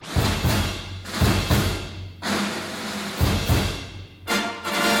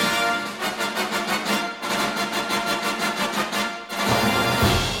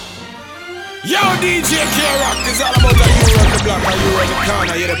DJ K-Rock is all about that you run the block and you run the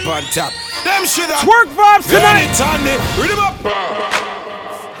corner, you're the on top. Them shit up. Twerk vibes tonight. Rhythm up.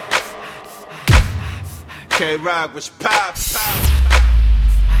 K-Rock was pop.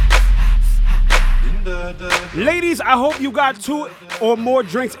 Ladies, I hope you got 2 or more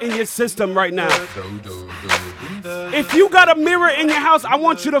drinks in your system right now. If you got a mirror in your house, I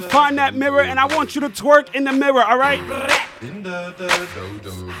want you to find that mirror and I want you to twerk in the mirror, all right?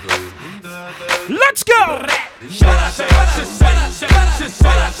 Let's go!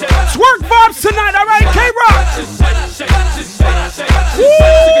 Twerk vibes tonight, all right, K-Rock?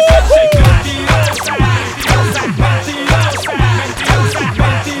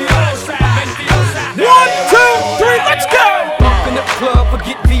 1, 2, 3, let's go! Up in the club,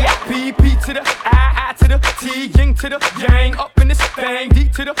 forget VIP, P to the I to the T, Ying to the Yang. Up in this thing, D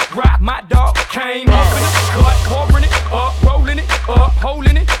to the rock, my dog came up in the cut, pouring it up, rolling it up,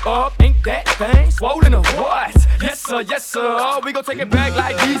 holding it up. Ain't that thing swollen or what? Yes sir, we gon' take it back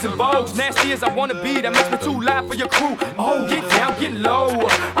like these and bows. Nasty as I wanna be, that makes me too loud for your crew. Oh, get down, get low.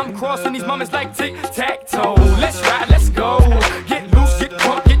 I'm crossing these moments like tic-tac-toe. Let's ride, let's go. Get loose, get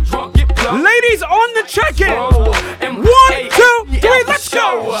drunk, get drunk, get blown. Ladies on the check-in. 1, 2, 3, let's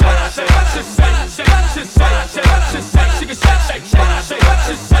go.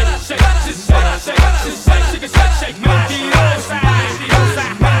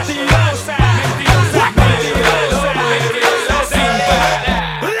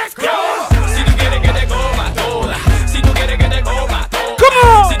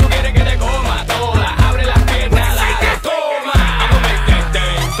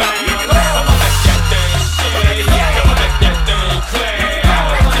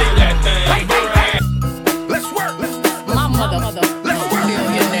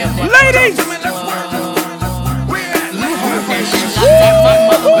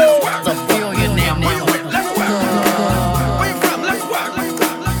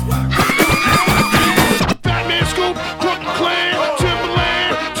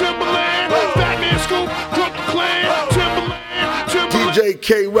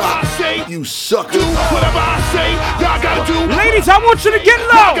 K-Rock, you sucker. Do whatever I say, y'all gotta do. Ladies, I want you to get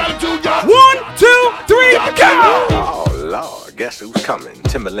low. 1, 2, 3, go! Oh, Lord, guess who's coming?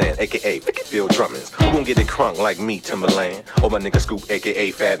 Timberland, a.k.a. Phil Drummond. Who gon' get it crunk like me, Timberland? Oh, my nigga Scoop,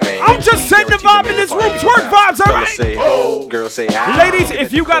 a.k.a. Fat Man. I'm just setting the vibe in this room. Twerk vibes, all right? Say, oh, girl say, ah. Ladies,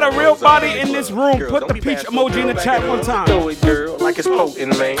 if you got a real body in this room, put the peach emoji in the chat one time. Throw it, girl, like it's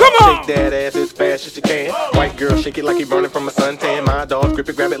potent, man. Come on! Shake that ass as fast as you can. White girl, shake it like you burning from a suntan. My dog, grip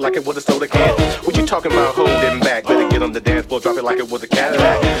it, grab it like it was a soda can. What you talking about holding back? Better get on the dance floor, drop it like it was a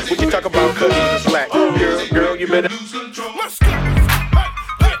Cadillac. What you talking about cutting the slack? Girl, you better lose control. Let's go.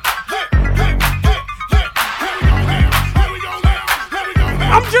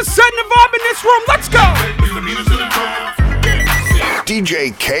 I'm just setting the vibe in this room. Let's go.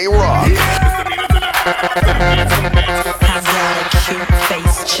 DJ K-Rock. I got a cute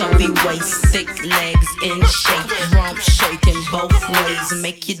face, chubby waist, thick legs in shape, rump shaking both ways,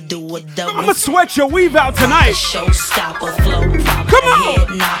 make you do a double. I'ma sweat your weave out tonight. Showstopper, flow popper, come on, head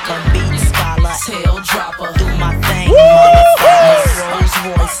knocker, beat scholar, tail dropper, do my thing. Rolls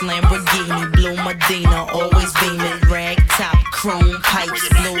Royce, Lamborghini, Blue Medina, always beaming, rag top, chrome pipes,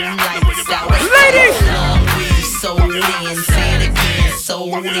 blue lights out. Ladies, long weave, sold in, say it again,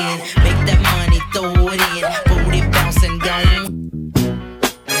 sold in, make that money, throw it in, booty bouncing down.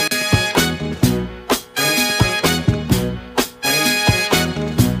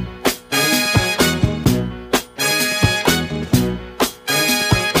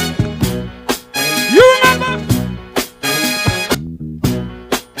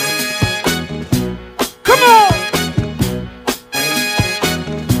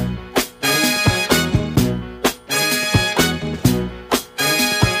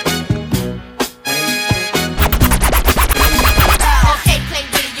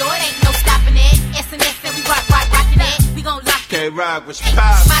 Rock was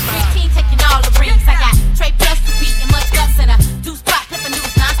pop. My 3 team taking all the rings. I got Trey plus to beat and much guts in a deuce drop, flipping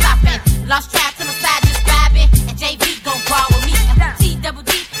news non-stopping. Lost track to my side, just grabbing. And JV gon' brawl with me. And T double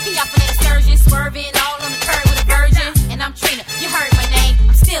D, he off an excursion, swerving all on the curb with a virgin. And I'm Trina, you heard my name.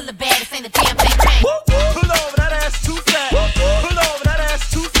 I'm still the baddest, ain't a damn thing changed. Pull over, that ass too fat. Pull over, that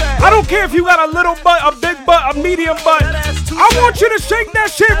ass too fat. I don't care if you got a little butt, a big butt, a medium butt. I want you to shake that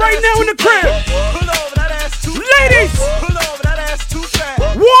shit right now in the crib. Pull over, that ass too fat. Ladies, pull over, that ass too fat.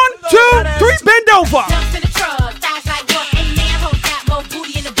 1, 2, 3, bend over. Jumps in the truck, thighs like what? Ain't man hold got more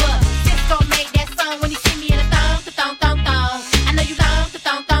booty in the butt. Cisco made that song when he see me in a thong, thong, thong, thong. I know you thong,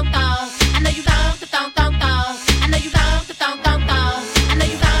 thong, thong, thong. I know you thong, thong, thong, thong. I know you thong, thong, thong, thong. I know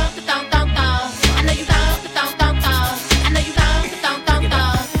you thong, thong, thong, thong. I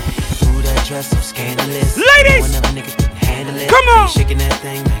scandalous. Ladies, one of a nigga can handle it. come on. Shaking that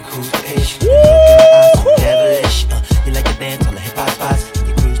thing like who's the ish? Woo! Devilish. You like to dance on the hip hop spots.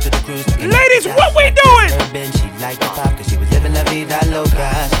 You cruise to the cruise. Ladies, what we doing? She liked hip hop 'cause she was living la vida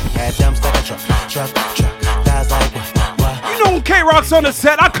loca. She had jumps like a truck. Thighs like what? You know when K-Rock's on the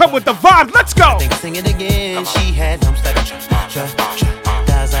set, I come with the vibe. Let's go. Sing it again. She had jumps like a truck.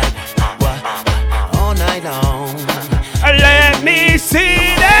 Thighs like what? All night long. Let me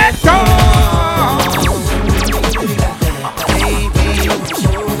see that dog.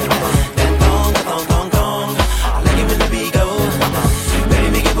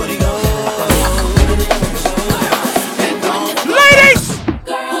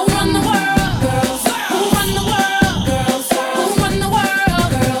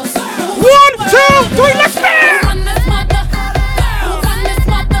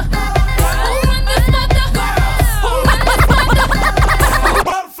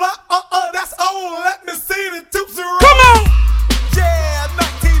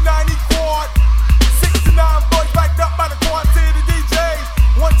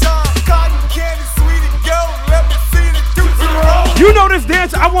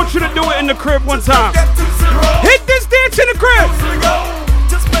 I want you to do it in the crib one time. Hit this dance in the crib.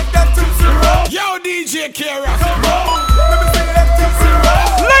 Yo, DJ K-Rock.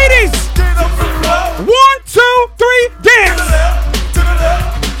 Ladies, 1, 2, 3, dance.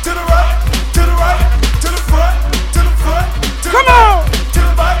 Come on.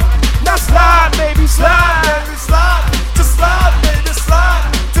 Now slide, baby, slide. Just slide, baby, slide.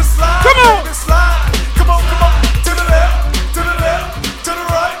 Just slide. Come on. Come on. To the left, to the left, to the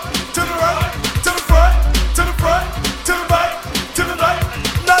right, to the right, to the front, to the front, to the right, to the right.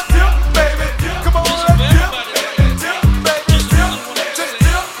 Not dip, baby. Come on, let's dip, baby, dip. Just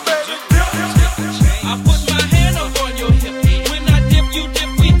dip, baby, dip. I put my hand up on your hip. When I dip, you dip,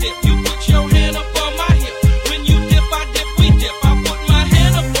 we dip. You put your hand up on my hip. When you dip, I dip, we dip. I put my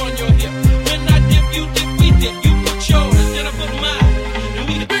hand up on your hip. When I dip, you dip, we dip. You put yours, then I put mine. And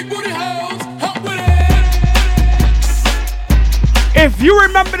we the big booty hoes, help with it. If you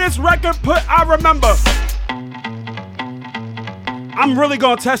remember this record, put I remember. I'm really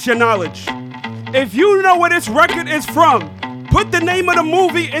gonna test your knowledge. If you know where this record is from, put the name of the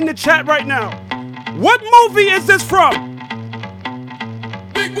movie in the chat right now. What movie is this from?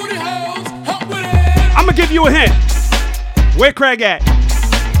 Big booty hoes, help with it. I'm gonna give you a hint. Where Craig at?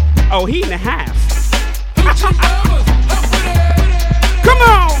 Oh, he in the house. Come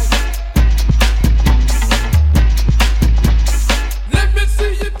on. Let me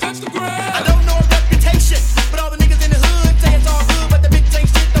see you touch the ground. I don't know a reputation, but all the niggas in the hood say it's all good, but the big thing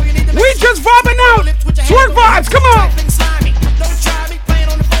shit though you need to We just vibing out. Twerk vibes, come on. Don't try me playing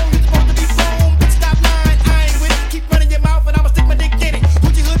on the phone, you supposed to be phone. Bitch, stop lying, I ain't with it. Keep running your mouth and I'ma stick my dick in it.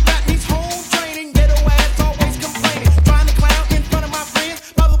 Put your hood back, needs home training. Ghetto ass always complaining. Trying to clown in front of my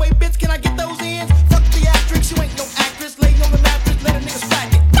friends. By the way, bitch, can I get those ends? Fuck theatrics, you ain't no actress. Lay on the mattress, let a nigga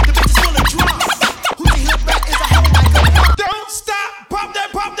stack it. The bitch is full of drama. Who your hood back is a hoe like a don't stop, pop that,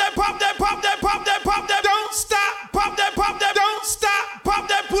 pop that, pop that, pop that, pop that, pop that. Don't stop, pop that, pop that, don't stop, pop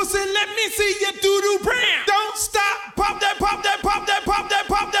that pussy. Let me see your doo-doo brand. Don't stop, pop that, pop that, pop that, pop that,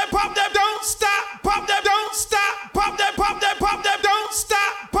 pop that, pop that. Don't stop, pop that, don't stop, pop that, pop that, pop that. Don't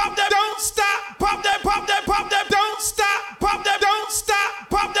stop, pop that, don't stop, pop that, pop that, pop that. Don't stop, pop that, don't stop,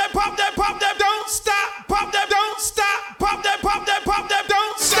 pop that, pop that, pop that. Don't stop, pop that, don't stop, pop that, pop that, pop that.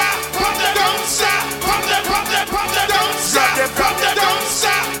 Don't stop, pop that, don't stop, pop that, pop that, pop that. Don't stop, pop that, don't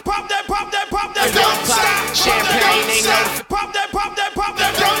stop, pop that, pop that, pop that. Don't stop, champagne ain't no pop that, pop that, pop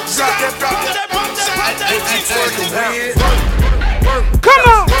that. Don't stop, pop that, pop that, pop that. Come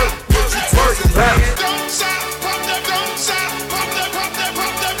on.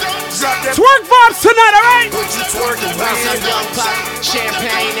 Twerk vibes tonight, all right?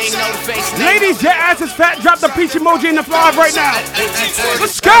 Champagne ain't no face. Ladies, your ass is fat. Drop the peach emoji in the vlog right now.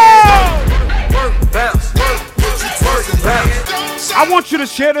 Let's go. I want you to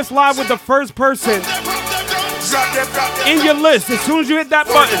share this live with the first person in your list as soon as you hit that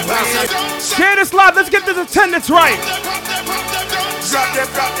button. Share this live. Let's get this attendance right.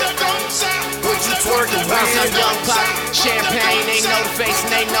 Champagne ain't know the face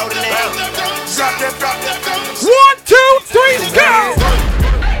and they know the name. 1, 2, 3, go.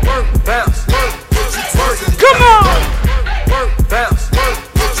 Come on.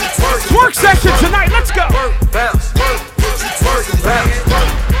 Twerk session tonight. Let's go.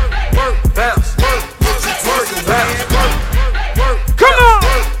 Come on.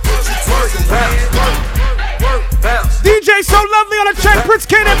 DJ So Lovely on a check. Prince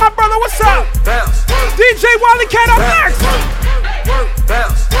Kid and my brother, what's up? DJ Wally Cat up next.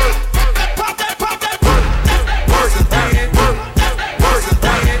 Pop that, pop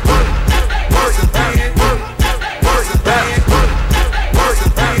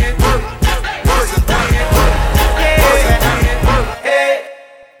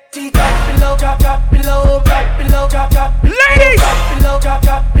below, right below, drop ladies. Drop below,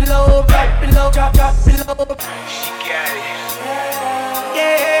 drop below, right below, drop below. She got it.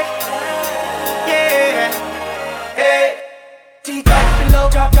 Yeah, yeah, hey. Drop below,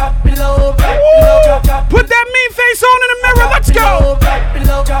 drop below, right below, drop. Put that mean face on in the mirror. Let's go. Right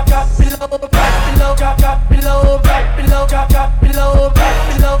below, drop below, right below, drop below, right below, drop below, right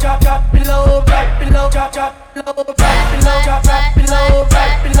below, drop below, right below, drop below, right below, drop below,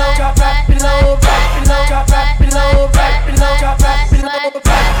 right below, drop below, right below, drop below, right below, drop below,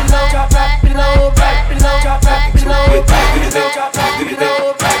 right below, drop below, right below, drop below, right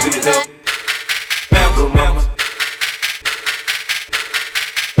below, drop below. Mambo mama.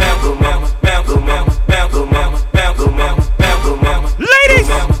 Mambo mama. Mambo mama. Mambo mama. Mambo mama. Mambo mama. Ladies.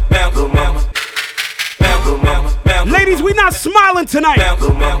 Mambo mama. Mambo mama. Ladies, we not smiling tonight. No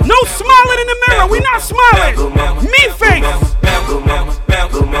smiling in the mirror. We not smiling. Mean face. Mambo mama.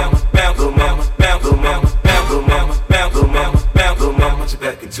 Mambo mama. Mambo mama. Mambo mama. Mambo mama. Mambo mama. Mambo mama. Get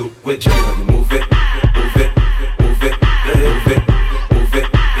back into it. You know you move it. Move it. Move it. Move it. Move it.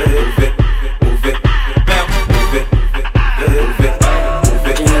 Move it. Move it. Move it.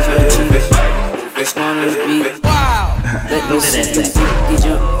 Move it. Wow. Let me see. Get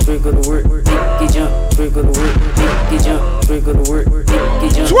jump, sprinkle the work. Get jump, sprinkle the work. Get jump, sprinkle the work.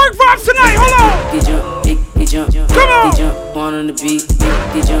 Get jump. Twerk vibes tonight. Hold on. Get jump, get jump. Come on. Get jump, on the beat.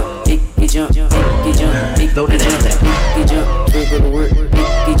 Get jump, get jump, get jump. Throw that at that. Get jump, sprinkle the work.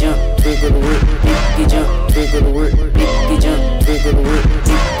 Get jump, sprinkle the work. Get jump, sprinkle the work. Get jump, sprinkle the work.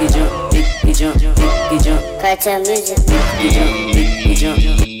 Get jump, get jump, get jump. Cartel music. Get jump, get jump.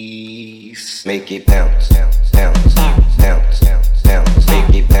 Make it bounce, bounce, bounce, bounce, bounce.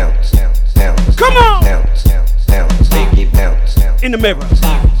 Make it bounce, bounce. Come on. Bounce, bounce. Make it bounce. In the mirror.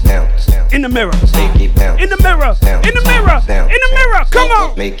 Bounce, in the mirror. Make it bounce. In the mirror. In the mirror. In the mirror. Come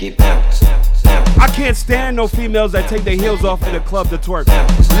on. Make it bounce. I can't stand no females that take their heels off in the club to twerk.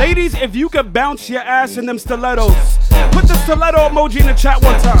 Ladies, if you could bounce your ass in them stilettos, put the stiletto emoji in the chat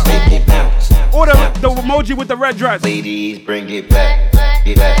one time. Or the emoji with the red dress. Ladies, bring it back.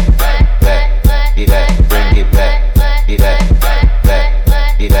 Get back, back, get back. Bring it back. Get back, back,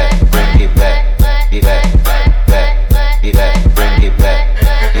 get back. Bring it back. Get back, back, get back. Bring it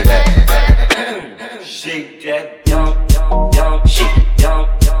back. Get back. Shake that yum, yum, yum, shake it yum,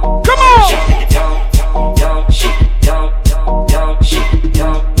 yum. Come on. Shake it yum, yum, shake it yum, yum, yum, shake it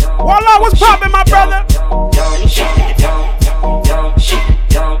yum. Voila, what's poppin', my brother? Yum, shake it yum, yum, shake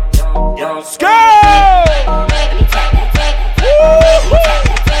it yum, yum. Let's go.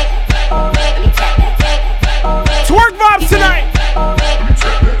 Twerk vibes tonight.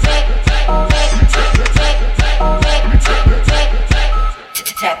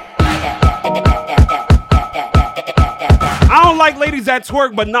 I don't like ladies that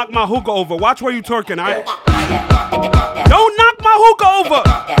twerk but knock my hookah over. Watch where you twerking, alright? Don't knock my hookah over.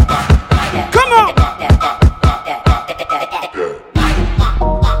 Come on.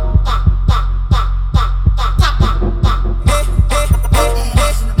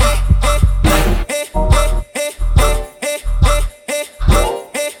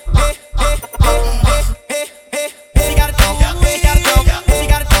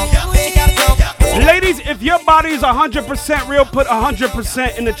 If your body is 100% real, put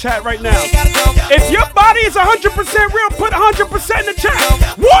 100% in the chat right now. If your body is 100% real, put 100% in the chat.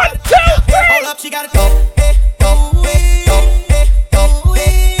 1, 2, 3. Hold up, she gotta go.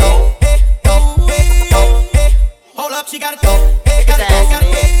 Hold up, she gotta go.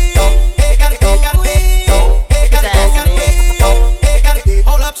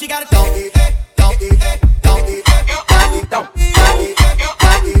 Hold up, she gotta go.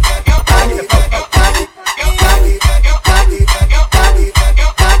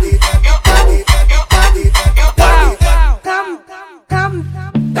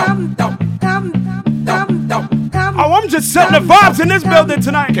 Oh, I'm just setting the vibes in this building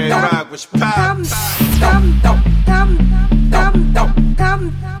tonight. Can't rock with pop.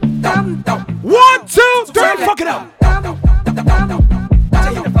 1, 2, 3, fuck it up.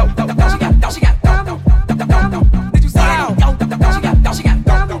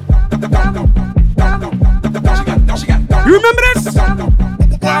 You remember this?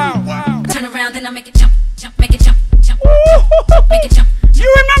 Turn around, then I make it jump, jump, make it jump, jump, make it jump.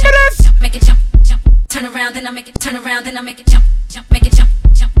 You remember this? Make it jump, jump. Turn around, then I make it. Turn around, then I make it jump, jump, make it jump,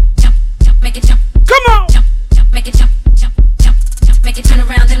 jump, jump, jump, make it jump. Come on. Jump, jump, make it jump, jump.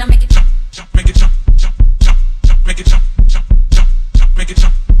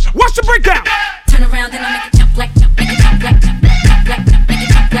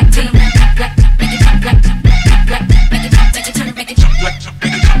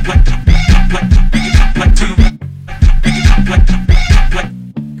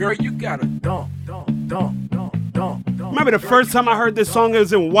 remember the first time I heard this song, it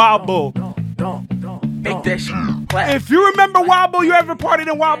was in Wild Bull. Make that shit clap. If you remember Wild Bull, you ever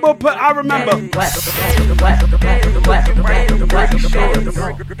partied in Wild Bull, put I remember.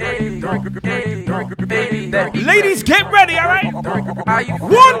 Ladies, get ready, all right? 1,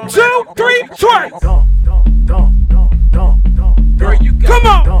 2, 3, twerk. Come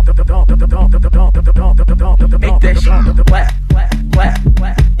on. Make that shit clap, clap, clap,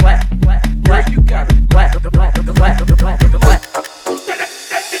 clap, clap, clap. Girl, you got it. Clap, clap, clap, clap, clap.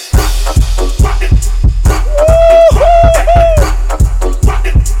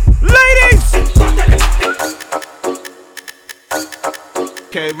 Ladies!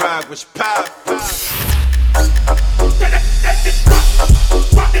 K-Rock was pop.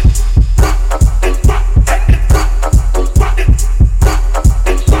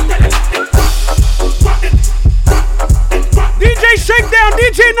 DJ Shakedown,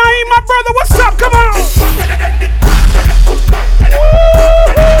 DJ Naeem, my brother, what's up? Come on!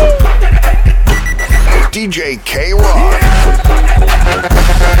 DJ K-Rock.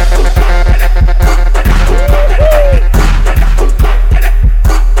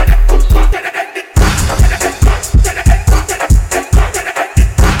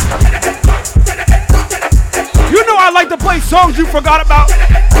 You know I like to play songs you forgot about.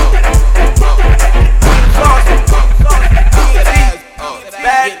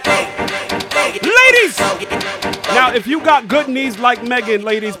 Ladies! Now, if you got good knees like Megan,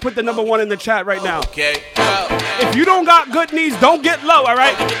 ladies, put the number 1 in the chat right now. Okay. If you don't got good knees, don't get low, all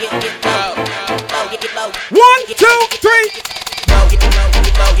right? 1, 2, 3.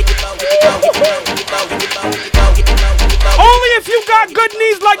 Only if you got good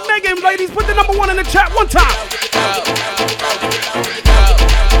knees like Megan, ladies, put the number 1 in the chat one time.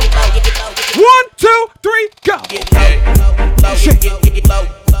 1, 2, 3, go. Shit.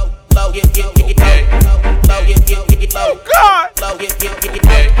 Oh, God. If he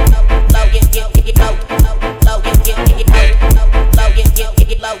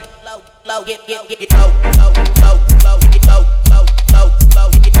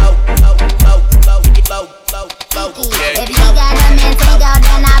got a Mantingo,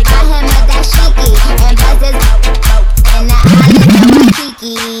 then I buy him a dashiki and buzz his in the island of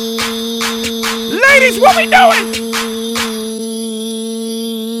Waikiki. Ladies, what we doing?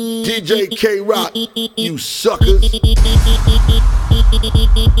 DJ K-Rock, you suckers.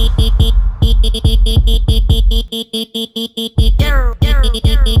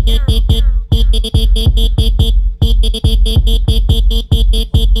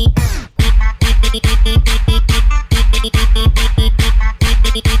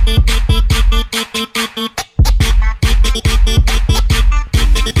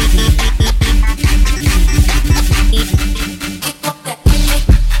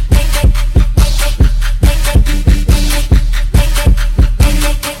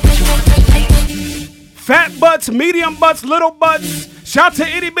 Fat butts, medium butts, little butts. Shout to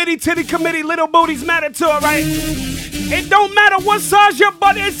Itty Bitty Titty Committee, little booties matter too, all right? It don't matter what size your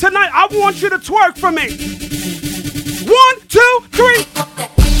butt is tonight. I want you to twerk for me. 1, 2, 3.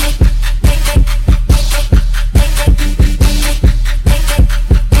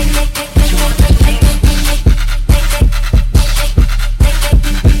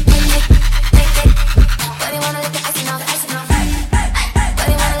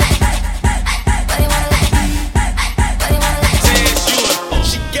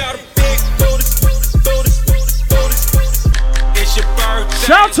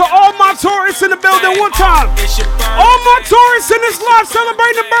 Shout to all my tourists in the building one time. All my tourists in this live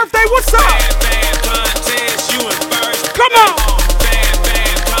celebrating a birthday. What's up? Come on.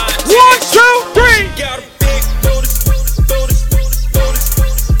 1, 2, 3.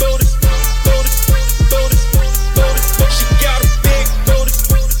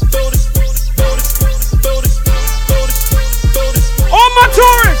 All my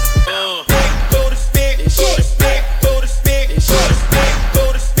tourists.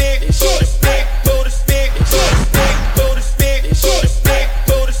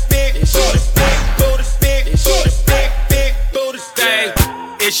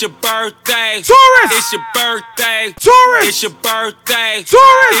 It's your birthday. Tourist. It's your birthday. Tourist. It's your birthday.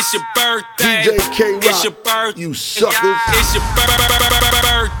 Tourist. It's your birthday. DJ K-Rock, It's your birthday. you suckers. It's your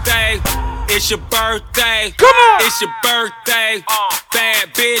birthday. It's your birthday. Come on. It's your birthday.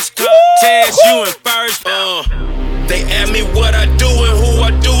 Bad bitch contest. You in first. They ask me what I do and who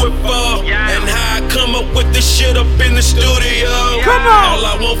I do it for, and how I come up with this shit up in the studio. Come on. All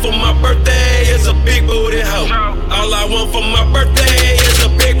I want for my birthday is a big booty hoe. All I want for my birthday is a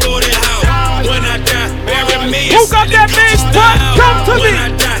big booty hoe. When I die, bury me. Who got that big butt? Come to me.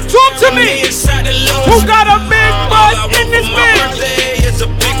 Talk to me. Who got a big butt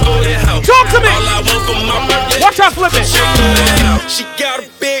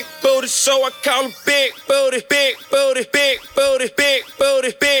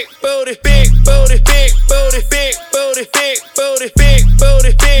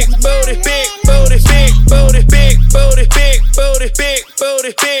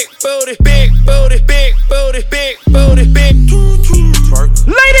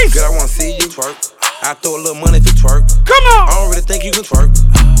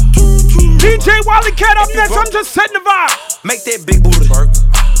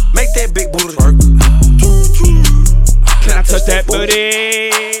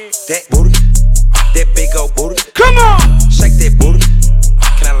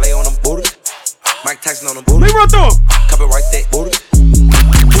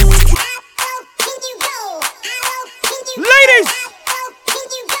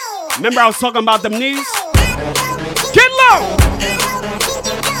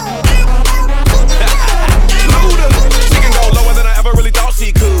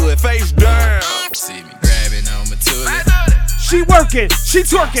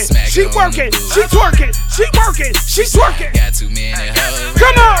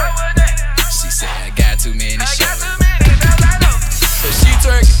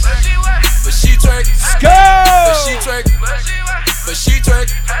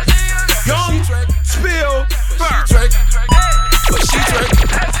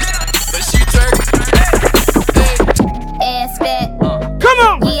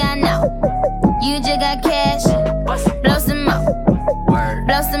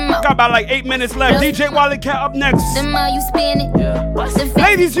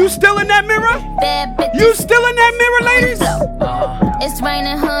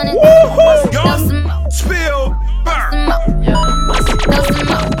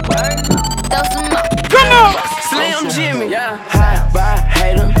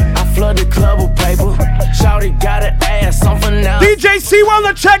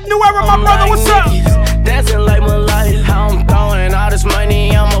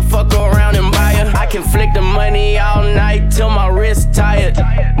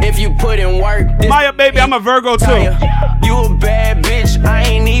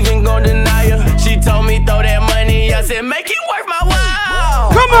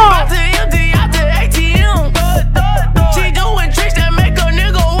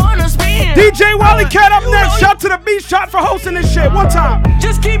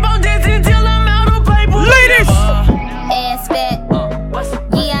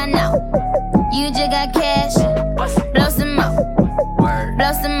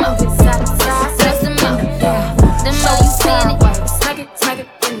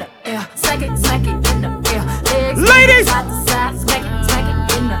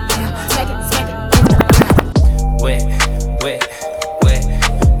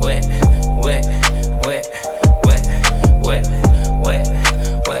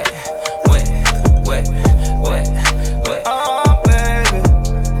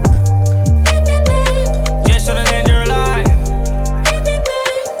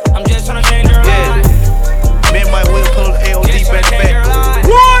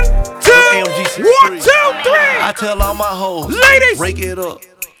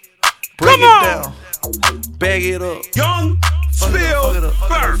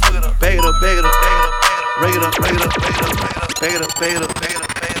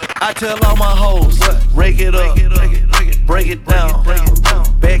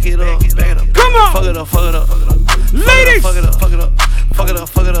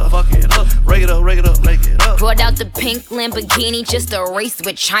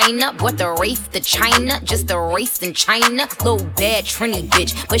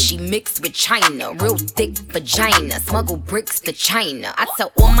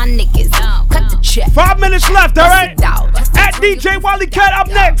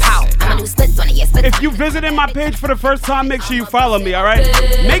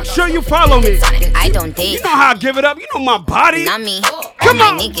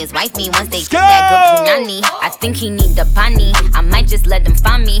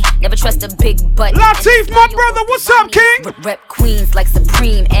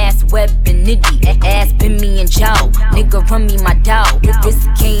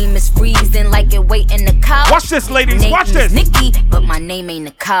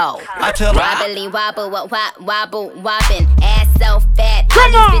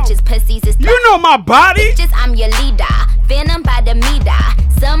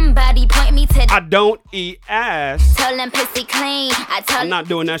Somebody point me to I don't eat ass. tell them pussy clean. I tell I'm not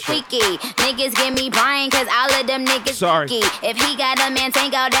doing that shit. freaky. Niggas give me brain, cause all of them niggas Sorry. freaky. If he got a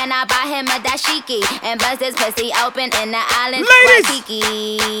Mantango, then I buy him a dashiki. And bust his pussy open in the island. Ladies!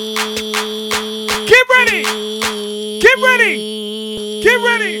 Waikiki. Get ready! Get ready! Get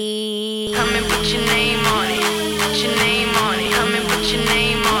ready! Come and put your name on it. Put your name on it. Come and put your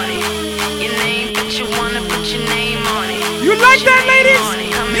name on it. Your name, but you wanna put your name on it. You like that, ladies?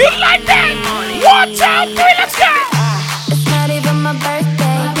 You like that? 1, 2, 3, let's go! It's not even my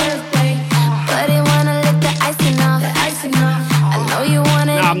birthday. But he wanna lick the icing off. I know you want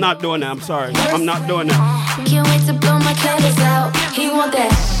it. Nah, I'm not doing that. I'm sorry. I'm not doing that. Can't wait to blow my candles out. He want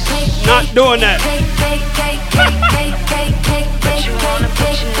that cake. Not doing that.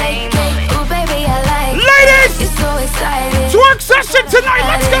 Ooh, baby, I like it. Ladies! You're so excited. Twerk session tonight.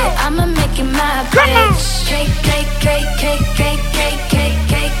 Let's go. I'ma make it my Come on. Cake.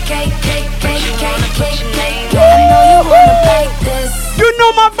 I know you wanna bite this. You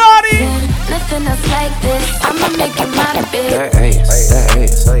know my body. Nothing else like this. I'ma make it my bitch. That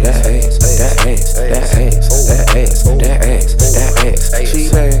ass.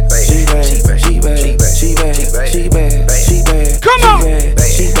 She bad. Come on.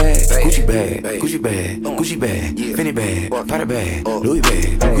 She bad. Gucci bag. Fendi bag. Prada bag. Louis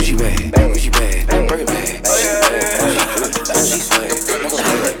bag. Gucci bag. Birkin bag.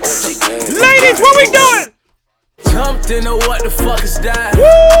 Ladies, what we doing? Jumped into what the fuck is that?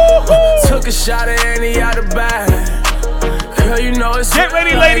 Took a shot at any out the bag. Girl, you know it's Get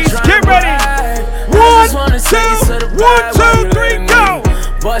ready, I ain't ladies. tryna Get ready. brag. I 1, just wanna take you to the 2, bag 1, while 2, you 3, letting go. me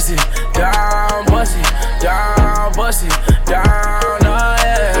bust it down, bust it down, bust it down, oh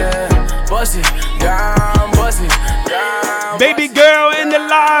yeah. Bust it down, bust it down. Baby girl in the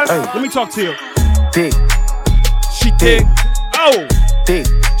live. Let me talk to you. Thick. She thick. Oh. Thick.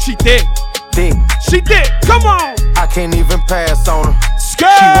 She thick. Thick. She thick. Come on. I can't even pass on her. Skirt.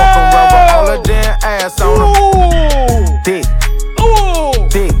 She walk around with all her damn ass on her. Ooh. Thick. Ooh.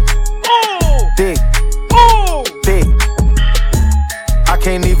 Thick. Ooh. Thick. Ooh. Thick. I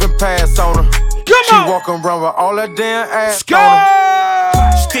can't even pass on her. Come she on. walk around with all her damn ass Skirt. on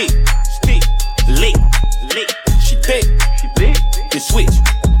her. Stick, lick. She thick, then switch.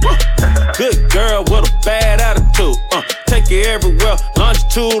 Good girl with a bad attitude. Take it everywhere,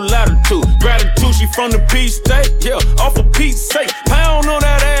 longitude, latitude. Gratitude, she from the Peace State. Yeah, off of Pete's sake. Pound on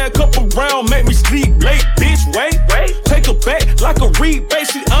that ass, couple round, make me sleep late. Bitch, wait. Take her back like a rebate,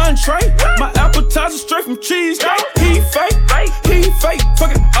 she entree. My appetizer straight from cheesesteak. He fake.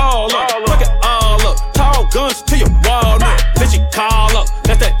 Fuck it all up. Tall guns to your walnut. Then she call up.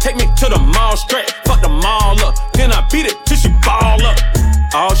 Let that take me to the mall straight. Fuck the mall up. Then I beat it till she ball up.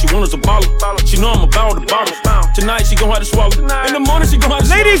 All she want is a baller. She know I'm about the bottle. Tonight she gon' have to swallow. In the morning she gon' have to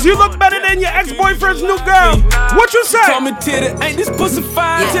swallow. Ladies, you look better than your ex-boyfriend's new girl. What you say? Tell me, titty, ain't this pussy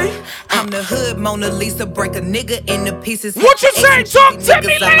fine? Yeah. I'm the hood Mona Lisa, break a nigga into pieces. What you say? Talk to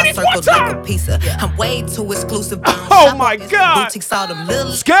me, ladies, one time. Like a pizza. I'm way too exclusive. Oh my God. Boutiques, all them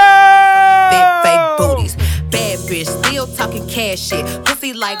little Skirt. fake booties. Bad bitch, still talking cash shit.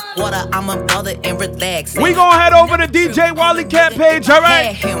 Pussy like water, I'm a mother and relax. We gon' head over to DJ Wally Cat page, all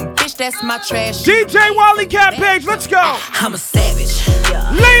right? Him, bitch, that's my trash. DJ Wally Cat page, let's go. I'm a savage.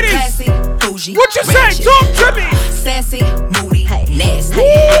 Ladies, classy, bougie, what you ratchet. say? Talk to me. Sassy, moody, nasty.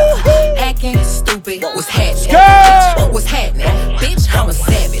 Acting stupid, what's happening? Skirt. What's happening? Bitch, I'm a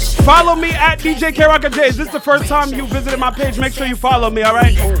savage. Follow me at DJ K-Rock J. Is this the first time you visited my page? Make sure you follow me, all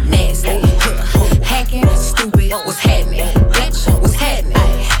right? Nasty. Hacking, stupid, what's happening? Bitch, what's happening?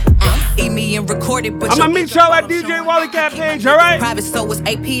 Eat me and record it, but I'm gonna meet y'all at DJ Wally Cat page, all right? Private, so it's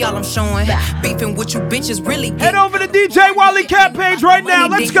AP, all I'm showing. Beefing with you bitches really Head over to DJ Wally Cat page right now.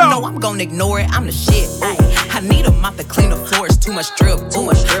 Let's You know go. I'm gonna ignore it. I'm the shit. I need a mop to clean the floors. Too much drip.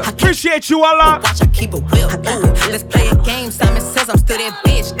 Appreciate you, Allah. Watch, I keep a whip. Let's play a game. Simon says I'm still that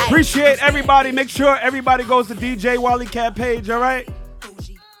bitch. Appreciate everybody. Make sure everybody goes to DJ Wally Cat page, all right?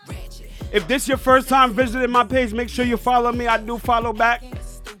 If this your first time visiting my page, make sure you follow me. I do follow back.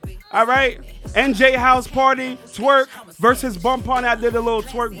 All right? NJ House Party, twerk versus Bump On. I did a little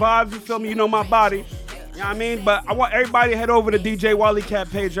twerk vibes. You feel me? You know my body. You know what I mean? But I want everybody to head over to DJ Wally Cat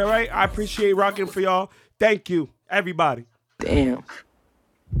page, all right? I appreciate rocking for y'all. Thank you, everybody. Damn.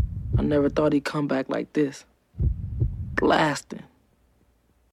 I never thought he'd come back like this. Blasting.